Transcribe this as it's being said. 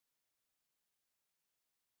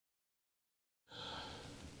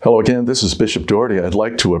Hello again, this is Bishop Doherty. I'd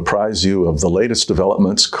like to apprise you of the latest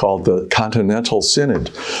developments called the Continental Synod.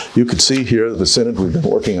 You can see here the Synod we've been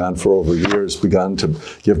working on for over years begun to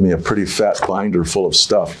give me a pretty fat binder full of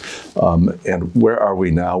stuff. And where are we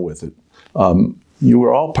now with it? You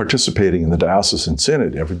were all participating in the Diocesan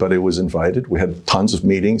Synod. Everybody was invited. We had tons of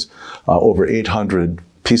meetings, over 800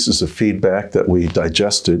 pieces of feedback that we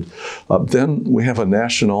digested. Then we have a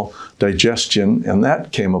national digestion, and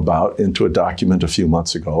that came about into a document a few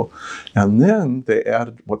months ago. And then they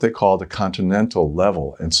added what they called a continental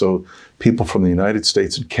level. And so people from the United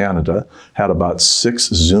States and Canada had about 6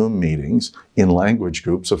 Zoom meetings in language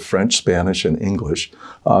groups of French, Spanish, and English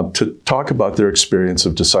to talk about their experience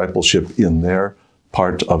of discipleship in their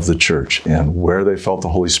part of the church and where they felt the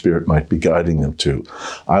Holy Spirit might be guiding them to.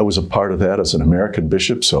 I was a part of that as an American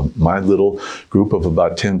bishop, so my little group of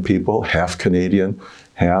about 10 people, half Canadian,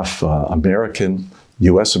 half American,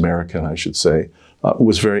 US American, I should say,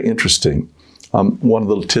 was very interesting. One of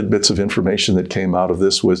the little tidbits of information that came out of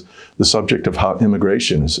this was the subject of how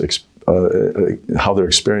immigration is how they're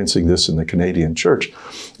experiencing this in the Canadian church.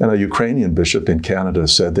 And a Ukrainian bishop in Canada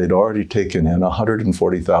said they'd already taken in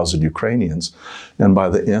 140,000 Ukrainians, and by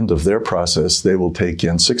the end of their process, they will take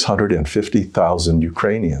in 650,000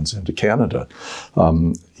 Ukrainians into Canada.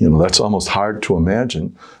 That's almost hard to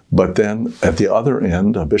imagine. But then at the other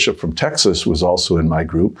end, a bishop from Texas was also in my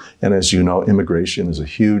group. And as you know, immigration is a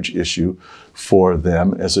huge issue for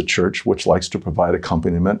them as a church, which likes to provide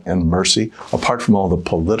accompaniment and mercy. Apart from all the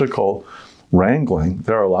political wrangling,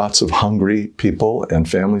 there are lots of hungry people and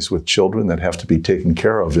families with children that have to be taken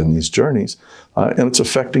care of in these journeys. And it's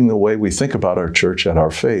affecting the way we think about our church and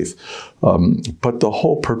our faith. But the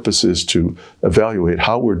whole purpose is to evaluate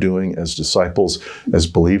how we're doing as disciples, as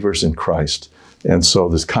believers in Christ. And so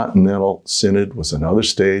this Continental Synod was another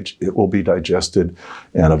stage. It will be digested,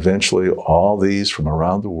 and eventually all these from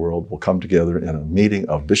around the world will come together in a meeting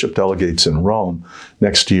of bishop delegates in Rome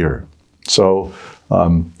next year. So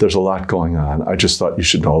there's a lot going on. I just thought you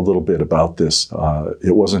should know a little bit about this.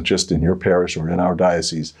 It wasn't just in your parish or in our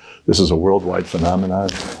diocese. This is a worldwide phenomenon,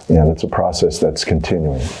 and it's a process that's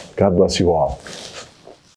continuing. God bless you all.